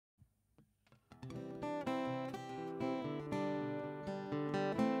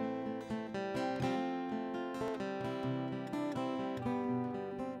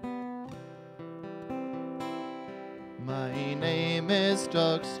name is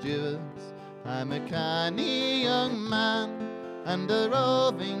Jock Stewart. I'm a canny young man and a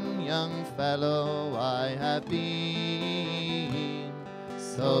roving young fellow I have been.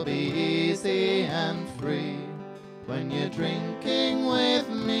 So be easy and free when you're drinking with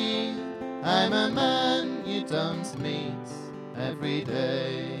me. I'm a man you don't meet every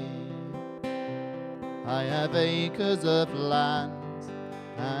day. I have acres of land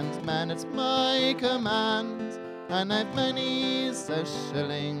and men at my command, and I've many's a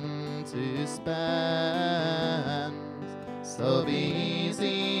shilling to spend. So be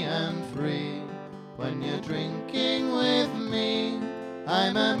easy and free when you're drinking with me.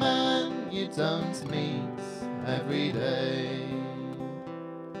 I'm a man you don't meet every day.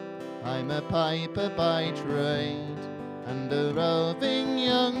 I'm a piper by trade and a roving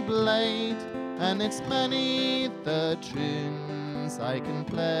young blade, and it's many the tunes I can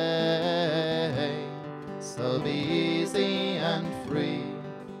play. So be easy and free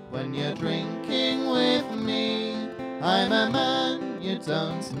when you're drinking with me. I'm a man you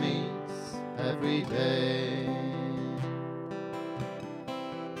don't meet every day.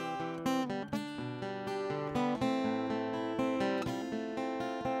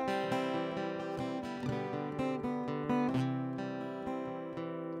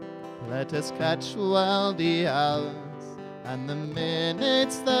 Let us catch well the hours and the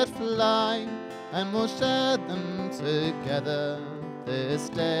minutes that fly, and we'll share them together this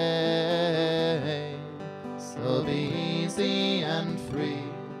day. So be easy and free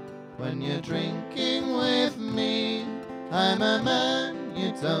when you're drinking with me. I'm a man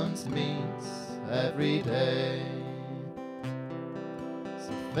you don't meet every day.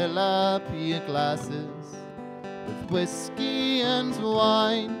 So fill up your glasses with whiskey and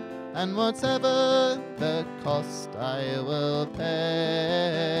wine, and whatever the cost I will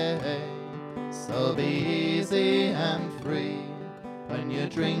pay. So be easy and free when you're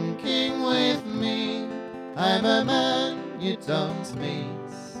drinking with me. I'm a man you don't meet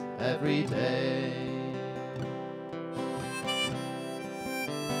every day.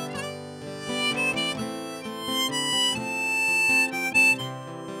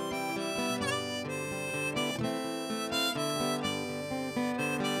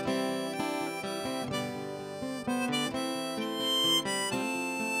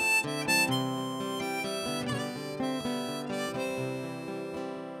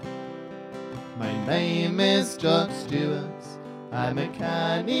 My name is Jock Stewart. I'm a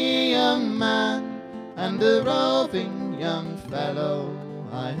canny young man and a roving young fellow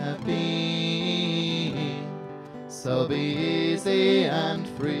I have been. So be easy and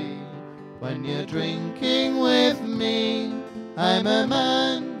free when you're drinking with me. I'm a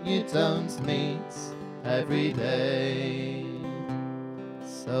man you don't meet every day.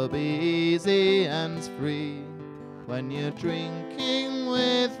 So be easy and free when you're drinking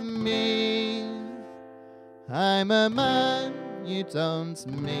with me. I'm a man you don't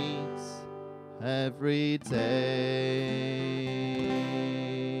meet every day.